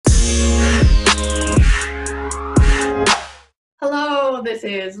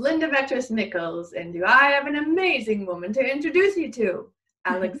This is Linda Vetras Nichols, and do I have an amazing woman to introduce you to?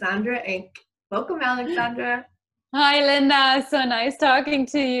 Alexandra Ink. Welcome, Alexandra. Hi, Linda. So nice talking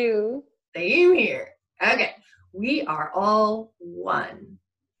to you. Same here. Okay, we are all one.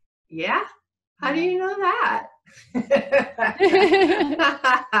 Yeah? How do you know that?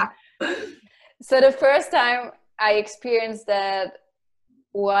 So the first time I experienced that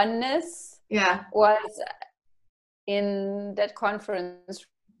oneness was in that conference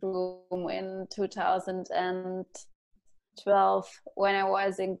room in 2012 when I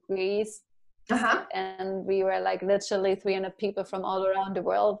was in Greece. And we were like literally 300 people from all around the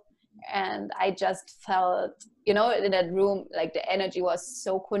world. And I just felt, in that room, like the energy was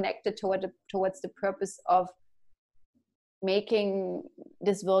so connected towards the purpose of making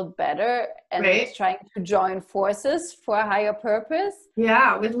this world better and trying to join forces for a higher purpose.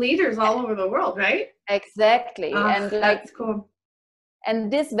 Yeah, with leaders all over the world, right? Exactly. And that's cool.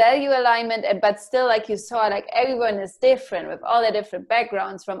 And this value alignment, but still, like you saw, like everyone is different with all the different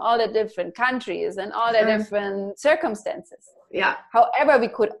backgrounds from all the different countries and all the different circumstances. Yeah. However, we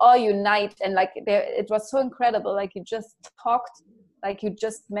could all unite, and like it was so incredible. Like you just talked, like you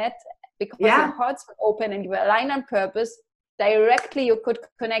just met, because your hearts were open and you were aligned on purpose. Directly, you could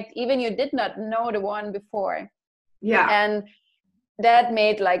connect, even you did not know the one before. Yeah. And that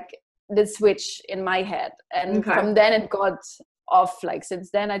made like the switch in my head, and from then it got off. Like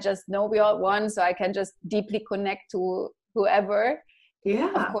since then I just know we all one, so I can just deeply connect to whoever.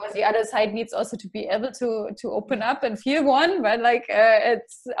 Of course the other side needs also to be able to open up and feel one, but like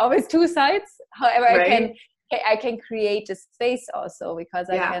it's always two sides. However, I can create a space also, because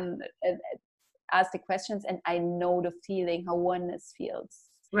I can ask the questions and I know the feeling, how oneness feels.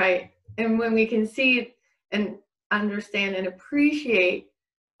 Right. And when we can see and understand and appreciate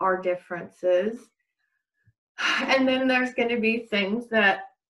our differences, and then there's going to be things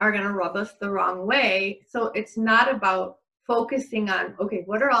that are going to rub us the wrong way. So it's not about focusing on, okay,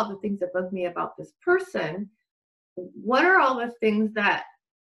 what are all the things that bug me about this person? What are all the things that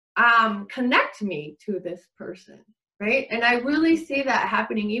connect me to this person, right? And I really see that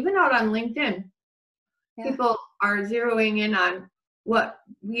happening even out on LinkedIn. People are zeroing in on what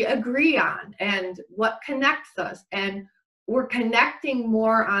we agree on and what connects us, and we're connecting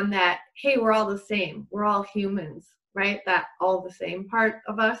more on that, hey, we're all the same, we're all humans, right? That all the same part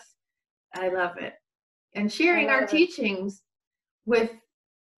of us. I love it. And sharing our teachings with,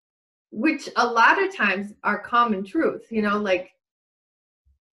 which a lot of times are common truths, like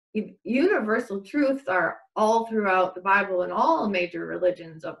universal truths are all throughout the Bible and all major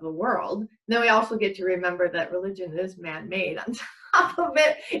religions of the world. And then we also get to remember that religion is man-made on top of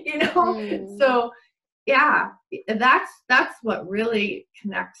it, So that's what really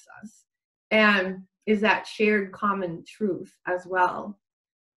connects us, and is that shared common truth as well.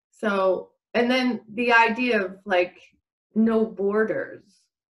 So, and then the idea of like no borders.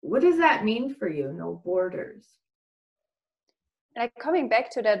 What does that mean for you, no borders? Like coming back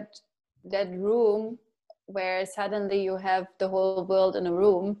to that room where suddenly you have the whole world in a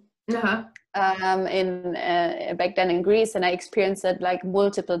room. Back then in Greece, and I experienced it like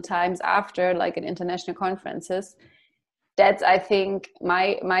multiple times after, like in international conferences. That's, I think,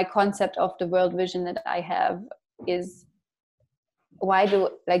 my concept of the world vision that I have is, why do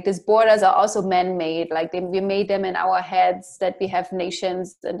like these borders are also man-made? Like we made them in our heads, that we have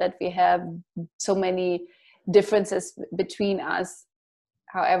nations and that we have so many differences between us.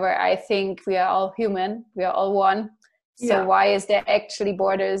 However, I think we are all human, we are all one. So why is there actually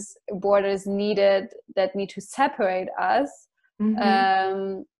borders needed that need to separate us?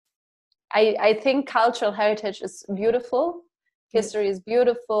 I think cultural heritage is beautiful, history is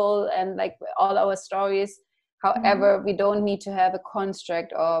beautiful, and like all our stories. However, we don't need to have a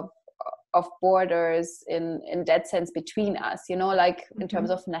construct of borders in that sense between us, like in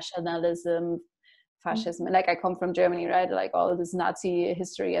terms of nationalism, fascism. Like I come from Germany, right? Like all this Nazi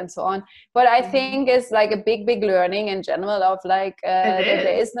history and so on. But I think it's like a big learning in general of like that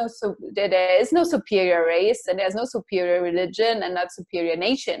there is no superior race, and there's no superior religion and not superior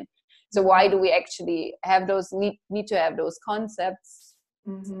nation. So why do we actually have those need to have those concepts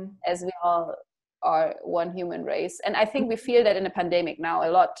as we all are one human race? And I think we feel that in the pandemic now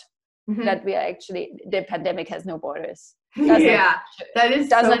a lot, that we are actually, the pandemic has no borders.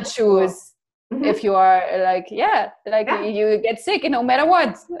 Doesn't choose. If you are like you get sick no matter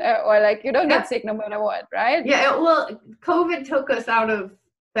what, or like you don't get sick no matter what, right? Well, COVID took us out of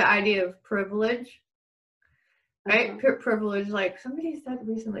the idea of privilege, right? Privilege, like somebody said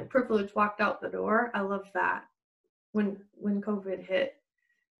recently, privilege walked out the door. I love that when COVID hit.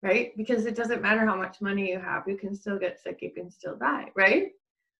 right? Because it doesn't matter how much money you have, you can still get sick, you can still die, right?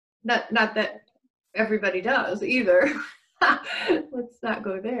 Not that everybody does either. Let's not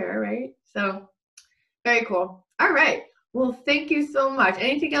go there, right? So very cool. All right. Well, thank you so much.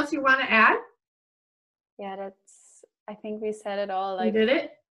 Anything else you want to add? Yeah, I think we said it all. We Like, did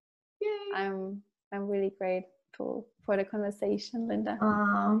it. Yay. I'm really grateful for the conversation, Linda.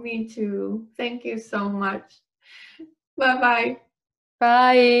 Oh, me too. Thank you so much. Bye-bye.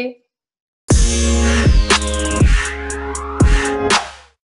 Bye.